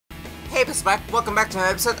Hey SuperPixelPack, welcome back to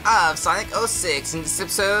another episode of Sonic 06. In this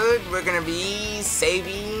episode, we're gonna be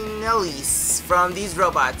saving Elise from these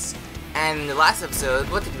robots. And in the last episode,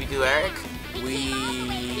 what did we do, Eric?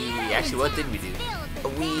 Actually, what did we do?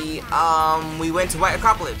 We went to White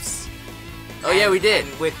Acropolis. Oh yeah, we did.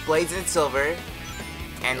 And with Blades and Silver.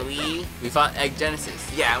 And we found Egg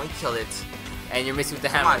Genesis. Yeah, we killed it. And you're missing with the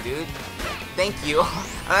hammer. Come on, dude. Thank you.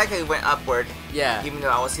 I like how we went upward. Yeah. Even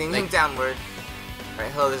though I was hitting him downward.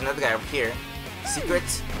 Alright, hello, there's another guy over here. Secret.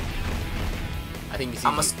 I think you see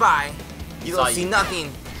I'm a spy. You don't see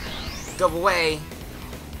nothing. Go away.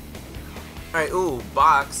 Alright, ooh,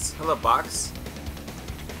 box. Hello, box.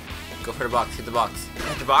 Go for the box. Hit the box.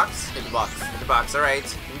 Hit the box? Hit the box. Hit the box, alright.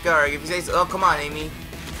 Here we go, Eric. If you say so. Oh, come on, Amy.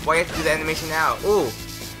 Why you have to do the animation now? Ooh.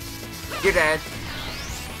 You're dead.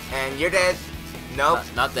 And you're dead. Nope.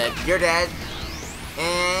 Not dead. You're dead.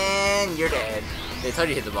 And you're dead. They told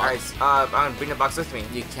you to hit the box. Alright, I'm gonna bring the box with me.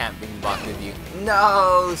 You can't bring the box with you.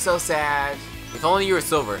 No, so sad. If only you were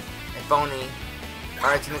silver. If only.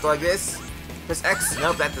 Alright, it's gonna go like this. Press X.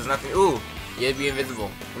 Nope, that does nothing. Ooh. You'd be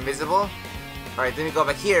invisible. Invisible? Alright, then we go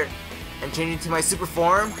back here and change into my super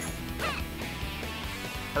form.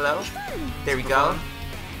 Hello? There we go.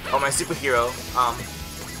 Oh, my superhero.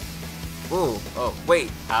 Ooh. Oh.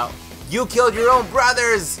 Wait. How? You killed your own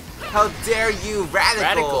brothers! How dare you!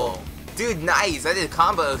 Radical. Dude, nice. I did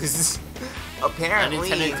combos.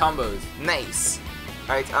 Apparently. Unintended combos. Nice.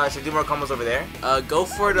 Alright, should I do more combos over there? Go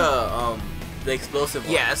for the explosive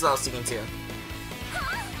one. Yeah, that's what I was thinking too.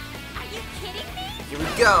 Are you kidding me? Here we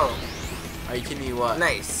go. Are you kidding me? What?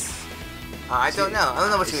 Nice. I don't know. I don't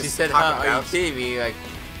know what she was said, talking are about. you kidding me? Like,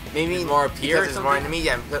 maybe more appear because there's more enemy.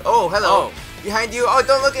 Yeah. Because, oh, hello. Oh. Behind you. Oh,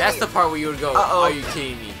 don't look at that's me. the part where you would go. Uh-oh. Are you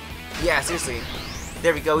kidding me? Yeah, seriously.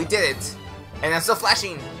 There we go. We did it. And I'm still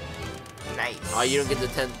flashing. Nice. Oh, you don't get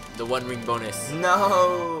the 1 ring bonus.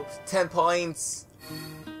 No. 10 points.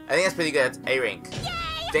 I think that's pretty good. A rank. Yay!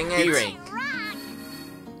 Dang it. B rank.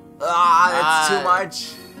 Ah, that's too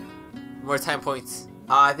much. More time points.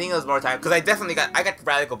 I think it was more time because I got the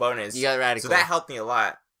radical bonus. You got radical. So that helped me a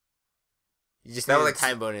lot. You just That need was a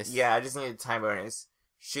time bonus. Yeah, I just needed a time bonus.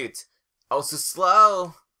 Shoot. Oh, so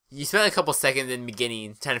slow. You spent a couple seconds in the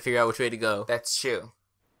beginning trying to figure out which way to go. That's true.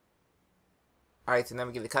 Alright, so now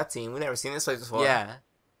we get the cutscene. We've never seen this place before. Yeah.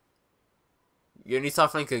 You only saw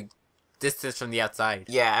from like a distance from the outside.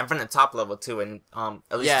 Yeah, I'm from the top level too, and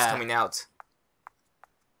Alicia's coming out.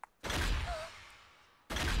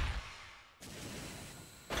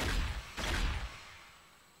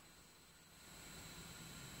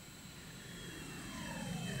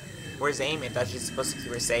 Where's Amy? I thought she was supposed to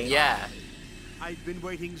keep her safe. Yeah. I've been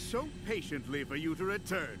waiting so patiently for you to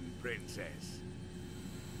return, Princess.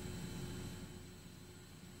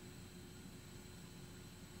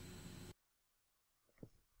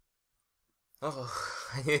 Oh,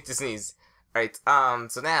 I need to sneeze. Alright,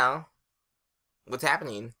 so now, what's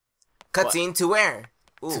happening? Cutscene to where?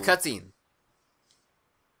 Ooh. It's a cutscene.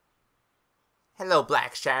 Hello,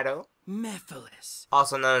 Black Shadow. Mephiles.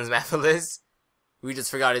 Also known as Mephiles. We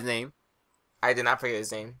just forgot his name. I did not forget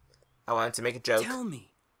his name. I wanted to make a joke. Tell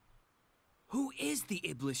me, who is the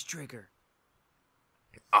Iblis Trigger?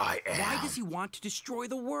 I am. Why does he want to destroy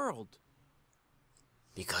the world?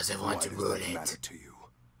 Because I want to ruin it. Matter to you?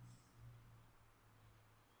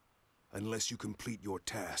 Unless you complete your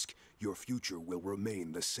task, your future will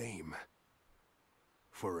remain the same.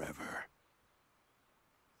 Forever.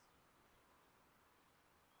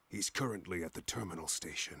 He's currently at the terminal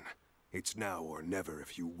station. It's now or never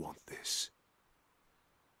if you want this.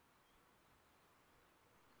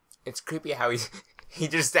 It's creepy how he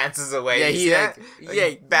just dances away. Yeah, You he see like, that?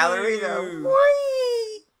 yeah, ballerina.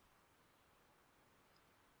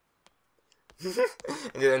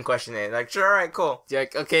 And didn't question it. Like, sure, alright, cool. You're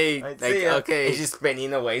like, okay, Alright, like, see ya. okay. He's just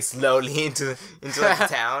spinning away slowly into like, the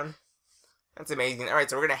town. That's amazing.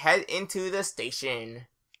 Alright, so we're gonna head into the station.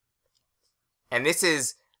 And this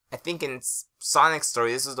is, I think in Sonic's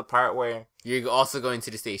story, this is the part where... You're also going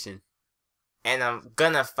to the station. And I'm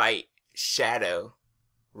gonna fight Shadow.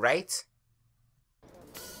 Right?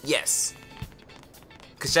 Yes.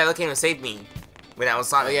 Because Shadow came and saved me when I was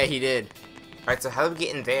Sonic. Oh yeah, he did. Alright, so how do we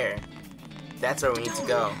get in there? That's where we need to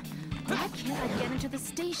go. Why can't I get into the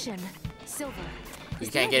station? Silver. We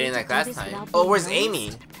is can't there get a in way like to do last this time. without Oh, being where's noticed?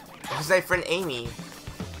 Amy? Where's my friend Amy?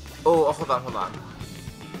 Oh, hold on.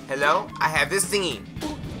 Hello? I have this thingy.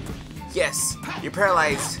 Yes, you're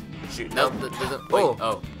paralyzed. Shoot, No, no. doesn't. Oh. Wait,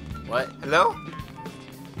 oh. What? Hello?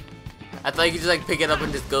 I thought you could just like pick it up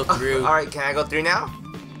and just go through. Alright, can I go through now?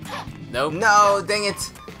 Nope. No, dang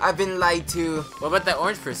it. I've been lied to. What about that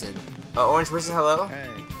orange person? Orange person, hello? Hey.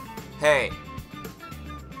 Hey.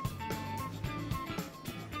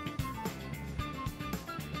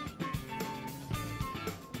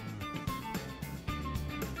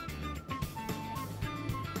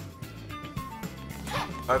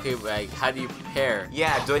 Okay, but like, how do you prepare?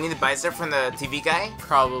 Yeah, do I need to buy stuff from the TV guy?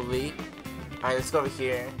 Probably. Alright, let's go over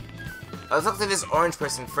here. Oh, let's talk to this orange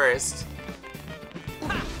person first.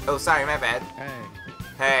 Oh, sorry, my bad.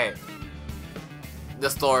 Hey. The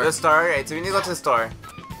store. The store, right, so we need to go to the store.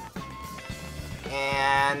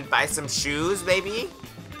 And buy some shoes, maybe?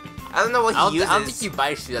 I don't know what he uses. I don't think you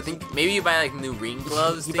buy shoes. I think maybe you buy like new ring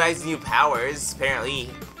gloves. He buys new powers, apparently.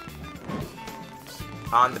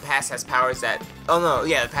 The past has powers that... Oh no,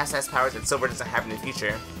 yeah, the past has powers that Silver doesn't have in the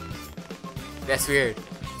future. That's weird.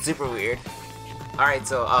 Super weird. Alright,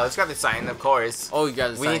 so let's grab the sign, of course. Oh, you got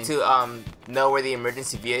the sign. We need to know where the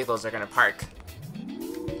emergency vehicles are gonna park.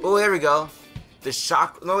 Oh, there we go. The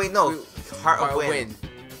shock... No, wait, no. Heart of Wind.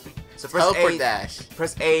 So press Teleport A, dash.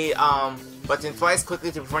 Press A button twice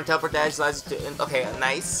quickly to perform teleport dash. Allows you to... Okay,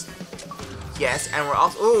 nice. Yes, and we're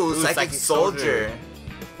also... Ooh, Psychic Soldier.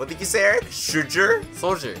 What did you say, Eric? Surger?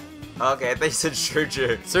 Soldier. Okay, I thought you said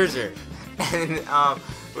Surger. Surger. And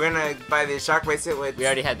we're gonna buy the shock bracelet with... We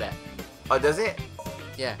already had that. Oh, does it?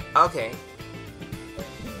 Yeah. Okay.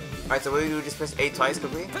 Alright, so what do we do? Just press A twice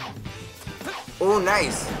quickly? Oh,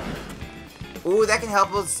 nice. Ooh, that can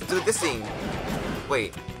help us do this thing.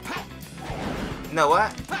 Wait. No,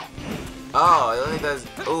 what? Oh, it only does...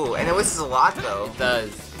 Ooh, and it wastes a lot, though. It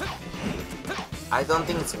does. I don't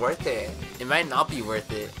think it's worth it. It might not be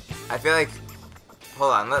worth it. I feel like...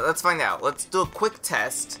 Hold on, let's find out. Let's do a quick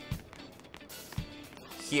test.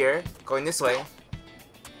 Here, going this way.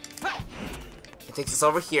 It takes us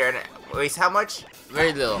over here, and it wastes how much?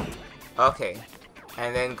 Very little. Okay.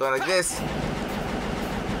 And then going like this.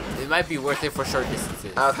 It might be worth it for short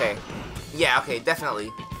distances. Okay. Yeah, okay, definitely.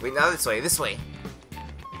 Wait, now this way, this way.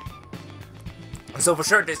 So for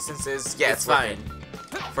short distances, yeah, it's fine.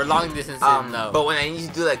 For long distances, no. But when I need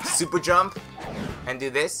to do like super jump and do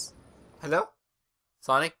this. Hello?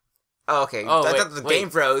 Sonic? Oh, okay. Oh, I wait, thought the game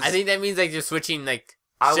froze. I think that means like you're switching like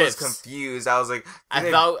I was shifts. confused. I was like,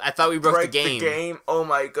 I thought we broke the game. Oh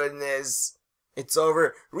my goodness. It's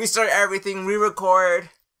over. Restart everything, re-record.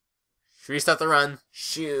 Restart the run.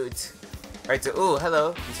 Shoot. Alright, so ooh,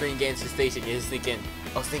 hello. He's bringing games to the station. You just sneak in.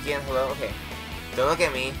 Oh, sneak in, hello, okay. Don't look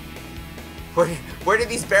at me. Where did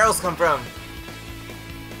these barrels come from?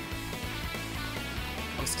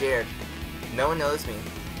 I'm scared. No one noticed me.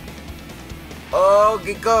 Oh,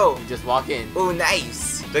 go! You just walk in. Ooh,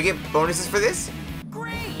 nice. Do I get bonuses for this?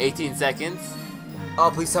 18 seconds.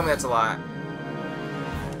 Oh, please tell me that's a lot.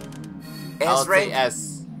 I'll S rank? say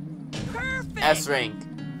S. S rank.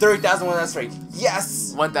 30,001 S rank.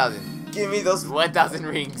 Yes! 1,000. Give me those. 1,000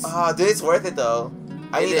 rings. Oh, dude, it's worth it though.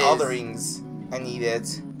 I need all the is. rings. I need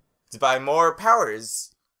it. To buy more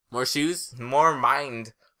powers. More shoes. More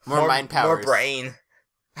mind. More mind powers. More brain.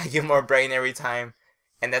 I get more brain every time.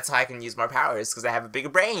 And that's how I can use more powers, because I have a bigger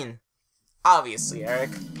brain. Obviously,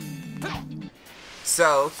 Eric.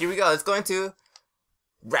 So, here we go. Let's go into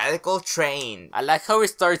Radical Train. I like how it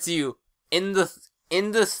starts you in the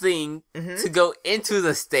thing to go into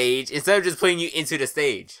the stage instead of just putting you into the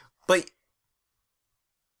stage. But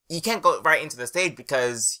you can't go right into the stage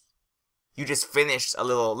because you just finished a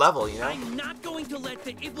little level, you know? I'm not going to let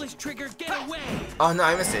the Iblis trigger get away. Oh no,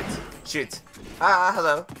 I missed it. Shoot.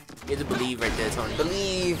 Hello. You have to believe right there, Tony.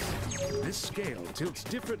 Believe. This scale tilts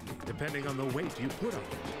differently depending on the weight you put on it.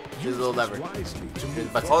 There's a little lever. Wisely to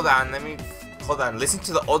move button. Hold on, hold on. Listen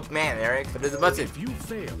to the old man, Eric. But there's a button. If you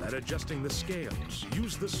fail at adjusting the scales,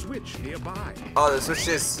 use the switch nearby. Oh, the switch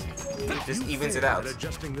just If you evens it fail out. At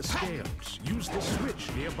adjusting the scales, use the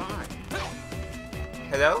switch nearby.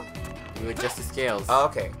 Hello? You adjust the scales. Oh,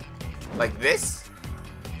 okay. Like this?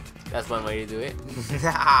 That's one way to do it.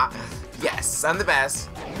 Yes, I'm the best.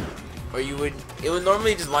 Or it would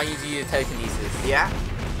normally just want you to use telekinesis. Yeah?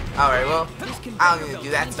 Alright, well, I don't need to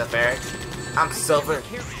do that stuff, Eric. I'm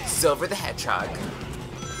Silver the Hedgehog.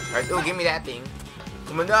 Alright, oh, give me that thing.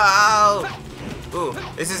 Come on, no! Ooh,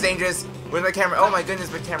 this is dangerous. Where's my camera? Oh my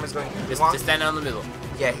goodness, my camera's going. Just stand out in the middle.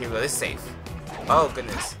 Yeah, here we go. This is safe. Oh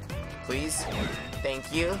goodness. Please.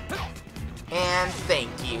 Thank you. And thank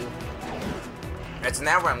you. Alright, so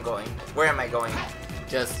now where I'm going. Where am I going?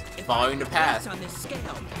 Just following the path. On this scale,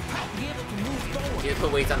 I'll be able to move forward. You have to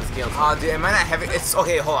put weights on the scales. Oh, dude, am I not heavy? It's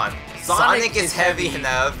okay. Hold on. Sonic is heavy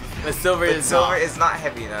enough, But Silver but is Silver not. is not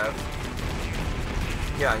heavy enough.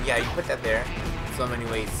 Yeah, you put that there, So many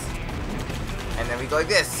weights. and then we go like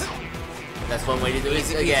this. That's one way to do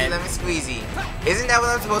Easy it peasy, again. lemon squeezy. Isn't that what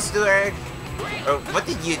I'm supposed to do, Eric? Or what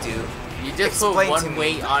did you do? You just Explain put to one me.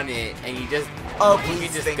 weight on it, and you just Please, you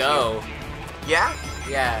just thank go. you. Yeah?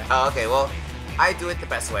 Yeah. Oh, okay. Well, I do it the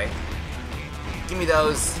best way. Give me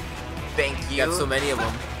those. Thank you. You got so many of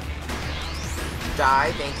them.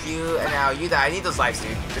 Die, thank you. And now you die. I need those lives,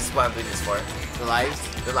 dude. This is what I'm doing this for. The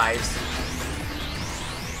lives? The lives.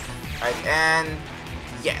 Alright, and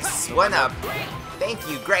yes, 1 up. Thank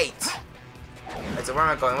you, great. Alright, so where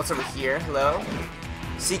am I going? What's over here? Hello?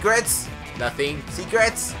 Secrets? Nothing.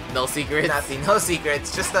 Secrets? No secrets. Nothing, no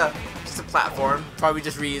secrets. Just a platform. Probably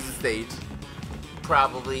just reuse the stage.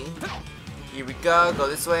 Probably. Here we go, go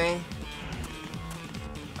this way.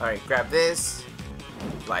 Alright, grab this.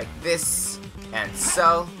 Like this. And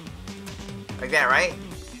so. Like that, right?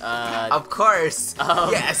 Of course.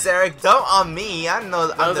 Yes, Eric, don't on me. I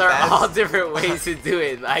know I'm those the are best. all different ways to do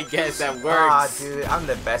it. I guess that works. Aw, dude, I'm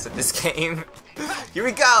the best at this game. Here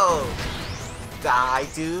we go. Die,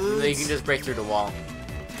 dude. So you can just break through the wall.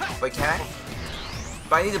 Wait, can I?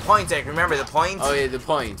 But I need the points, Eric. Remember the points? Oh yeah, the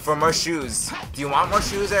points. For more shoes. Do you want more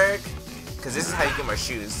shoes, Eric? Because this is how you get more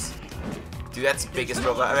shoes. Dude, that's the biggest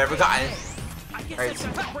robot I've ever gotten. I guess Alright. I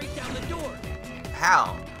have to break down the door.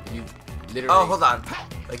 How? You literally. Oh, hold on.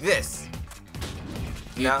 Like this.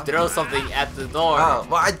 You No? throw something at the door. Oh,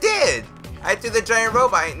 well, I did. I threw the giant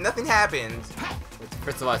robot. Nothing happened.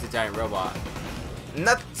 First of all, it's a giant robot.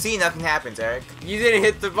 See, nothing happens, Eric. You didn't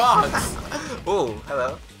hit the box. Ooh,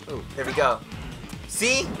 hello. Ooh, there we go.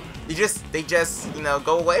 See? They just, you know,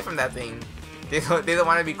 go away from that thing. They don't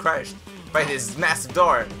want to be crushed by this massive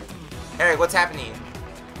door. Eric, what's happening?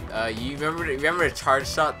 You remember the charge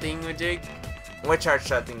shot thing with Jake? What charge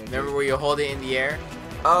shot thing? Remember where you hold it in the air?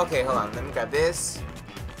 Oh, okay, hold on. Let me grab this.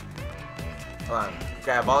 Hold on.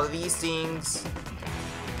 Grab all of these things.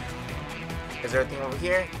 Is there anything over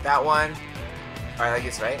here? That one. Alright, like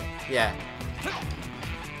this, right? Yeah.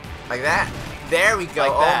 Like that? There we go.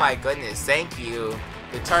 Like Oh that. my goodness. Thank you.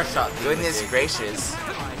 The charge shot thing. Goodness gracious.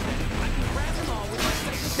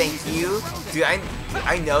 Thank you. Dude,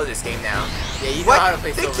 I know this game now. Yeah, you know What? how to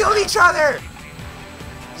play They Silver killed now. each other!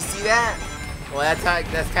 You see that? Well,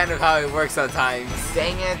 that's kind of how it works sometimes.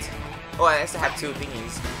 Dang it. Oh, I also have 2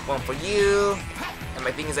 thingies. One for you. And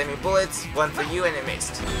my thing is aiming bullets. One for you and it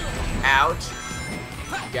missed. Ouch.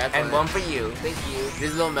 You got And one for you. Thank you.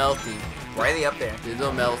 There's a little melting. Why are they up there? There's a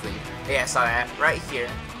little melting. Yeah, I saw that. Right here.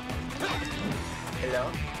 Hello?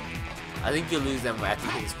 I think you'll lose them after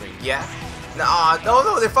you hit the spring. Yeah? No,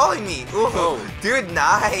 no, they're following me. Ooh, Oh. dude,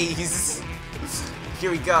 nice.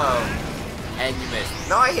 Here we go. And you missed.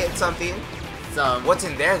 No, I hit something. Some. What's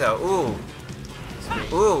in there though? Ooh. Spring.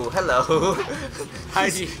 Ooh, hello. How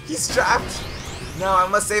did you? He's trapped. No, I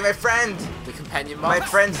must save my friend. The companion box. My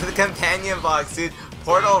friend to the companion box, dude.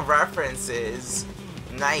 Portal references.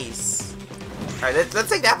 Nice. Alright, let's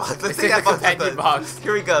take that box. Let's take that the box. companion box.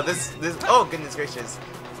 Here we go. This. Oh goodness gracious.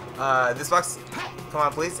 This box. Come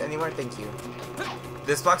on, please. Anywhere. Thank you.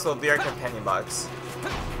 This box will be our companion box,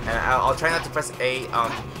 and I'll try not to press A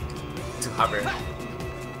to hover,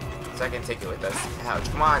 so I can take it with us. Ouch!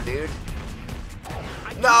 Come on, dude.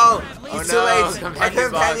 No, he's too no, late. Our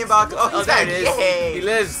companion box. Oh, he's there back. it is. Yay! He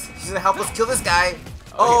lives. He's gonna help us kill this guy.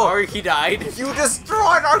 Oh, Oh, or he died. you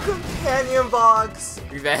destroyed our companion box.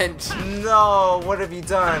 Revenge. No, what have you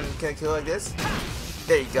done? Can I kill like this?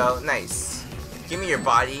 There you go. Nice. Give me your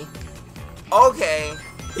body. Okay.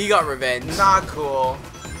 He got revenge. Not cool.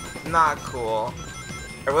 Not cool.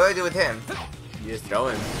 Or what do I do with him? You just throw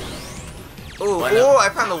him. Ooh, One ooh, up. I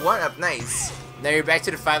found the 1-up. Nice. Now you're back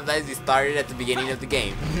to the 5 lives you started at the beginning of the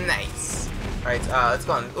game. Nice. Alright, let's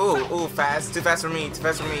go on. Ooh, fast. Too fast for me. Too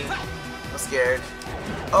fast for me. I'm scared.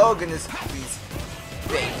 Oh, goodness. Please.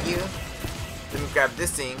 Thank you. Let me grab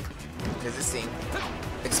this thing. Because this thing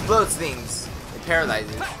explodes things. It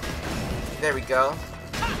paralyzes. There we go.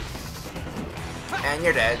 And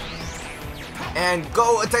you're dead. And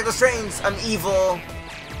go attack those trains. I'm evil.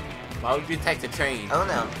 Why would you attack the train? I don't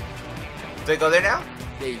know. Do I go there now?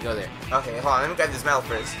 There you go there. Okay, hold on. Let me grab this metal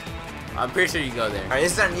first. I'm pretty sure you go there. Alright,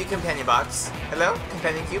 this is our new companion box. Hello?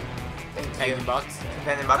 Companion cube? Thank you. Companion box.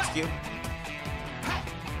 Companion box cube.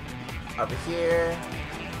 Over here.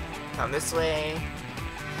 Come this way.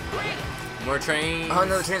 More trains. Oh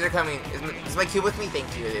no, the trains are coming. Is my cube with me?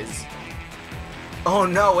 Thank you, it is. Oh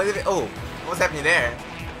no, what did it? Oh, what's happening there?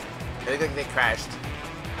 They look like they crashed.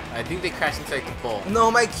 I think they crashed inside the pole.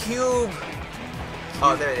 No, my cube!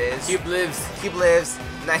 Oh, there it is. Cube lives. Cube lives.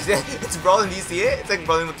 Nice. It's rolling. Do you see it? It's like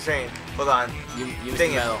rolling with the train. Hold on. You missed Dang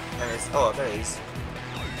the it. metal. I missed. Oh, there it is.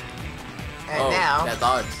 And Oh, now, that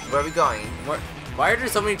dodge. where are we going? Why are there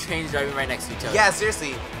so many trains driving right next to each other? Yeah,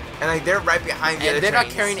 seriously. And like they're right behind the other And they're trains.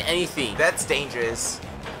 not carrying anything. That's dangerous.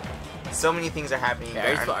 So many things are happening.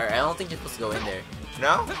 Yeah, there. I don't think you're supposed to go in there.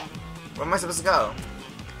 No? Where am I supposed to go?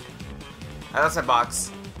 Oh, that's my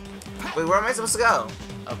box. Wait, where am I supposed to go?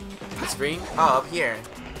 Up the spring. Oh, up here.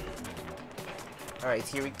 Alright,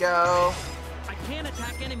 here we go. Can't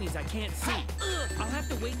attack enemies I can't see. I'll have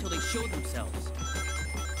to wait till they show themselves.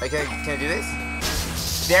 Wait, can I do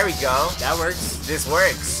this? There we go. That works. This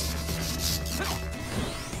works.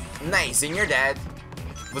 Nice, and you're dead.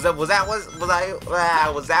 Was that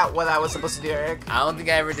what I was supposed to do, Eric? I don't think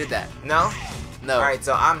I ever did that. No? No. Alright,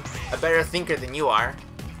 so I'm a better thinker than you are.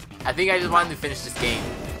 I think I just wanted to finish this game.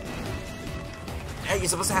 Hey, you're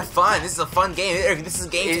supposed to have fun. This is a fun game. Eric, this is a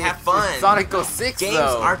game to have fun. It's Sonic 06 Games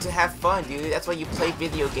though. are to have fun, dude. That's why you play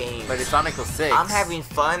video games. But it's Sonic 06. I'm having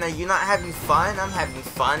fun. Are you not having fun? I'm having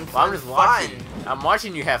fun. Well, I'm just watching. I'm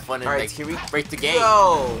watching you have fun and Alright, like, here we break the game.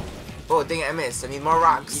 go. Oh, dang it, I missed. I need more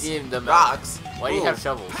rocks. You need them rocks. Why do you Ooh. have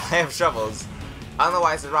shovels? I have shovels. I don't know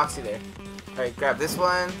why I said rocks either. Alright, grab this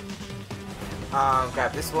one.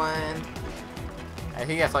 Grab this one. I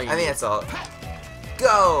think that's all you I need. think that's all.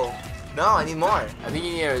 Go! No, I need more. I think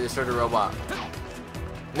you need to destroy the robot.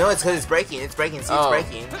 No, it's because it's breaking. It's breaking. See, Oh. it's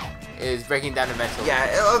breaking. It's breaking down eventually.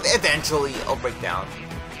 Yeah, eventually it'll break down.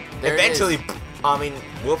 There it Eventually, is. I mean,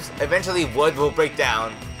 whoops. Eventually, wood will break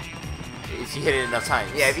down. If you hit it enough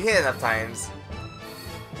times. Yeah, if you hit it enough times.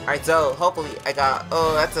 Alright, so hopefully I got.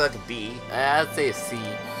 Oh, that's like a B. I'd say a C.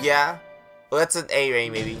 Yeah. Well, that's an A ray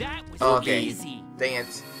maybe. That was Oh, okay. easy. Dang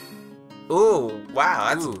it. Ooh,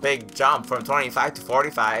 wow, that's Ooh. a big jump from 25 to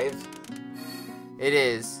 45. It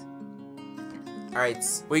is. Alright.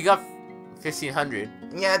 We got 1500.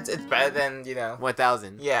 Yeah, it's better than,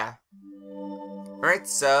 1000. Yeah. Alright,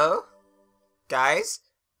 so, guys,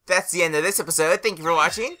 that's the end of this episode. Thank you for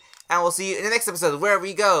watching, and we'll see you in the next episode where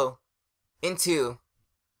we go into...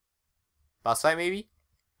 Boss fight maybe?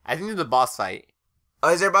 I think there's a boss fight.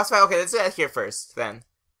 Oh, is there a boss fight? Okay, let's do that here first, then.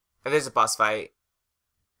 If there's a boss fight.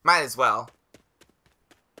 Might as well.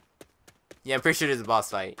 Yeah, I'm pretty sure there's a boss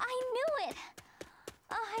fight. I knew it.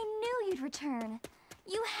 I knew you'd return.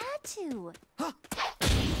 You had to.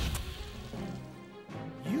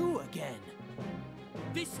 You again.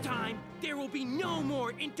 This time, there will be no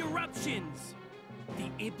more interruptions. The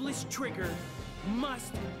Iblis trigger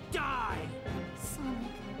must die. Sonic.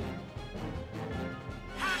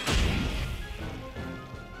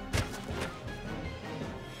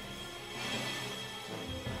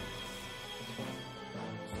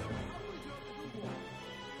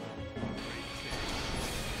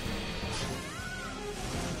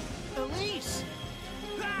 Elise!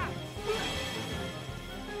 Ah!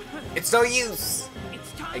 It's no use!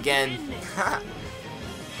 It's time Again. to end this.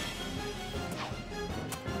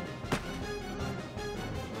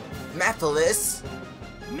 Mephiles!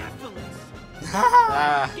 Mephiles,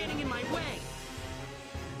 Ah, getting in my way.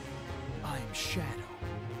 I'm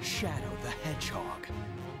Shadow the Hedgehog.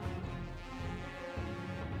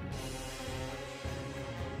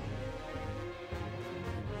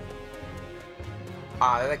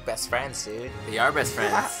 Aw, they're like best friends, dude. they are best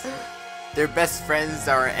friends. They're best friends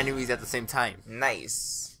that are enemies at the same time.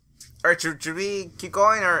 Nice. Alright, should we keep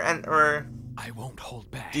going, or I won't hold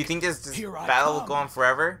back. do you think this Here I battle will come. go on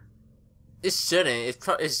forever? It shouldn't.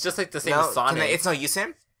 It's just like the same No, as Sonic. it's no use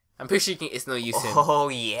him? I'm pretty sure you can. It's no use him. Oh,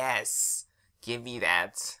 yes. Give me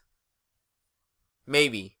that.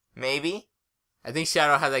 Maybe. Maybe? I think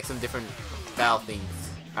Shadow has like some different battle things.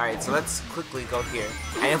 Alright, so let's quickly go here.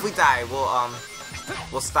 And if we die,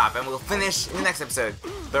 we'll stop and we'll finish in the next episode.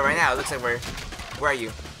 But right now, it looks like where are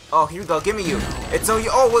you? Oh, here we go, give me you. It's no use.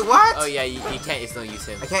 Oh, wait, what? Oh yeah, you can't. It's no use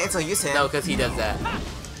him. I can't, it's no use him. No, because he does that.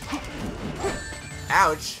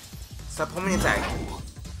 Ouch. Stop homing attack.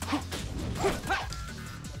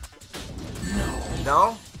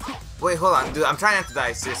 No? Wait, hold on, dude. I'm trying not to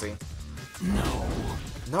die, seriously.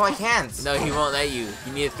 No, I can't. No, he won't let you.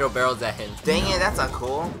 You need to throw barrels at him. Dang it, that's not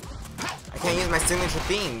cool. I can't use my signature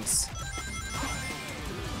things.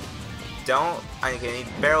 Don't. I need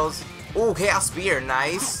barrels. Ooh, Chaos Spear,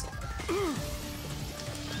 nice.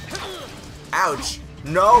 Ouch.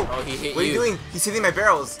 No! Oh, he hit What are you you. doing? He's hitting my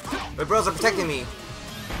barrels. My barrels are protecting me.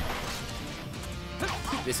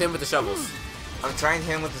 Just hit him with the shovels. I'm trying to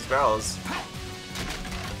hit him with his barrels.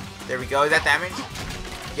 There we go. Is that damage?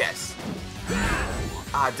 Yes.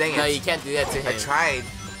 Ah, dang it. No, you can't do that to him. I tried.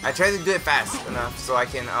 I tried to do it fast enough so I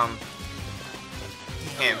can,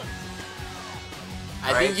 him.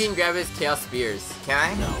 I Right. think you can grab his Chaos Spears. Can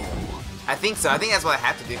I? No. I think so. I think that's what I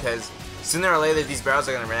have to do because sooner or later these barrels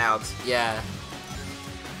are gonna run out. Yeah.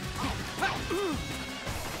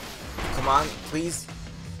 Come on, please.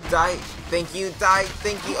 Die. Thank you. Die.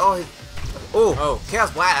 Thank you. Oh. Oh.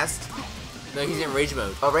 Chaos Blast. No, he's in Rage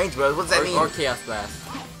Mode. Oh, range mode. What does that mean? Or Chaos Blast.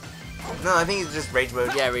 No, I think it's just rage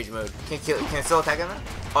mode. Yeah, Rage Mode. Can I still attack him?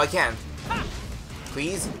 Oh, I can.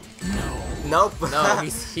 Please. No. Nope. No,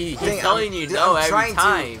 he's Dang, telling you dude, no I'm every trying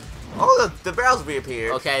time. Oh, look, the barrels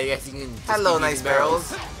reappeared. Okay, I guess you can. Hello, nice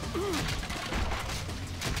barrels.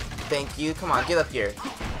 Thank you. Come on, get up here.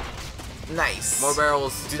 Nice. More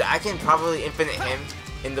barrels. Dude, I can probably infinite him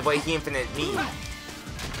in the way he infinite me.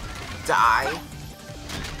 Die.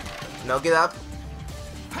 No, get up.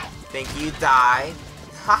 Thank you. Die.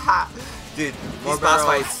 Haha. Dude, More these boss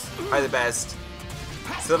barrels. fights are the best.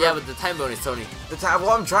 Silver. Yeah, but the time bonus, Tony. The time.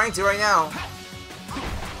 Well, I'm trying to right now.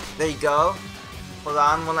 There you go. Hold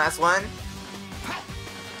on, one last one.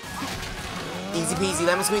 Easy peasy,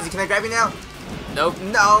 lemon squeezy. Can I grab you now? Nope.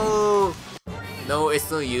 No. No, it's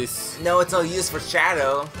no use. No, it's no use for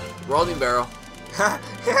Shadow. Rolling barrel.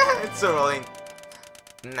 It's still rolling.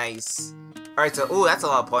 Nice. Alright, so, ooh, that's a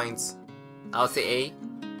lot of points. I'll say A.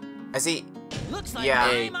 I see. Looks like Yeah.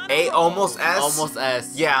 I'm on A, a roll. almost S. Almost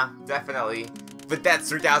S. Yeah, definitely. But that's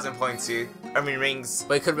 3,000 points, dude. I mean, rings.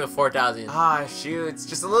 But it could have been 4,000. Ah, shoot. It's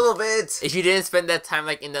just a little bit. If you didn't spend that time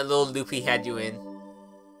like in that little loop he had you in.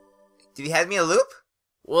 Did he have me a loop?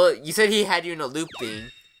 Well, you said he had you in a loop thing.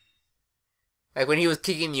 Like when he was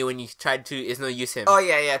kicking you and you tried to, it's no use him. Oh,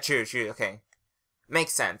 yeah, true, okay.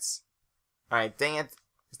 Makes sense. Alright, dang it.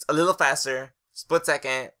 It's a little faster. Split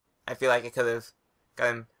second. I feel like I could have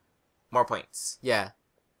gotten more points. Yeah.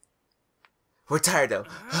 We're tired, though.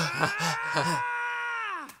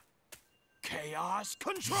 Chaos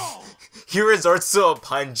control! He resorts to a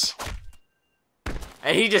punch.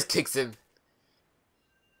 And he just kicks him.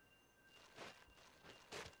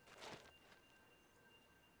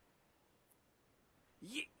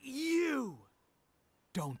 You!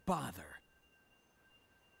 Don't bother.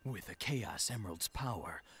 With the Chaos Emerald's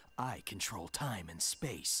power, I control time and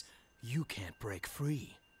space. You can't break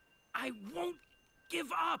free. I won't give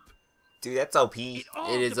up. Dude, that's OP. It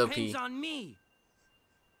all It is OP. depends on me.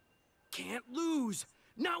 Can't lose.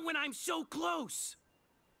 Not when I'm so close.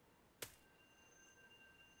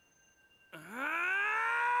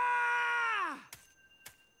 Ah!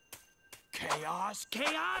 Chaos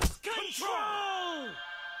Chaos control!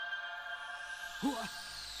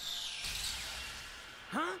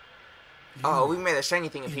 Huh? Oh, we made a shiny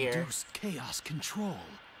thing appear. induced chaos control.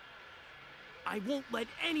 I won't let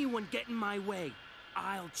anyone get in my way.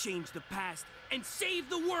 I'll change the past and save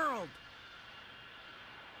the world.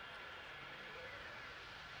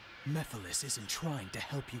 Mephiles isn't trying to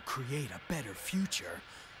help you create a better future.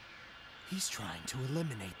 He's trying to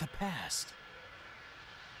eliminate the past.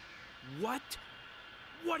 What?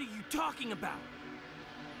 What are you talking about?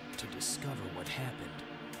 To discover what happened,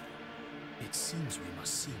 it seems we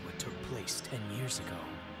must see what took place 10 years ago.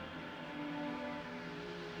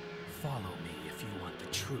 Follow me if you want the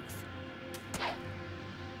truth.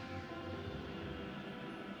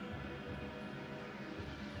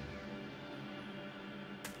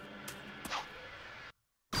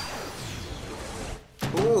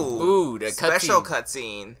 Ooh, the special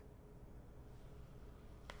cutscene. cutscene.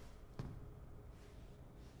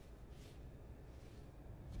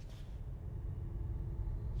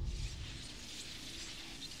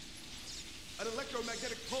 An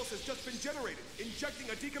electromagnetic pulse has just been generated, injecting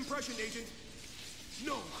a decompression agent.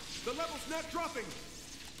 No, the level's not dropping.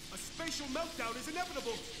 A spatial meltdown is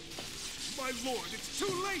inevitable. My lord, it's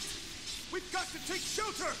too late. We've got to take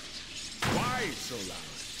shelter. Why so loud?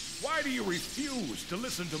 Why do you refuse to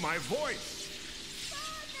listen to my voice?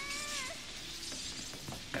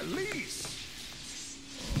 Elise!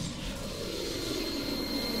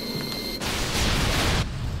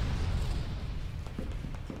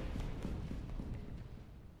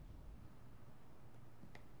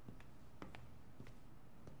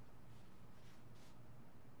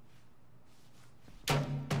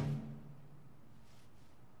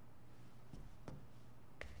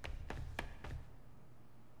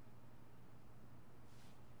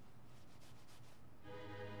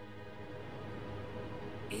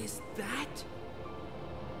 Is that?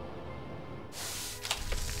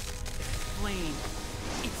 Flame.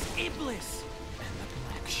 It's Iblis. And the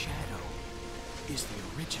Black Shadow is the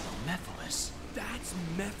original Mephiles. That's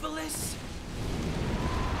Mephiles?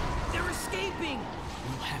 They're escaping.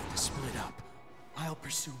 We'll have to split up. I'll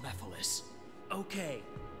pursue Mephiles. Okay,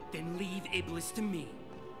 then leave Iblis to me.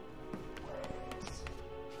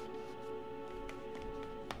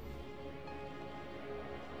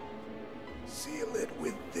 Seal it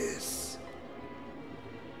with this.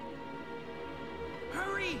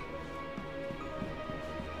 Hurry!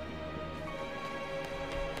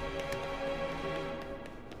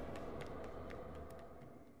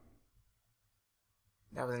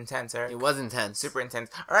 That was intense, Eric. It was intense. Super intense.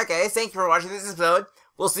 Alright guys, thank you for watching this episode.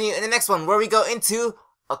 We'll see you in the next one where we go into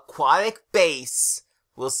Aquatic Base.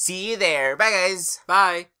 We'll see you there. Bye guys.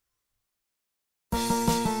 Bye.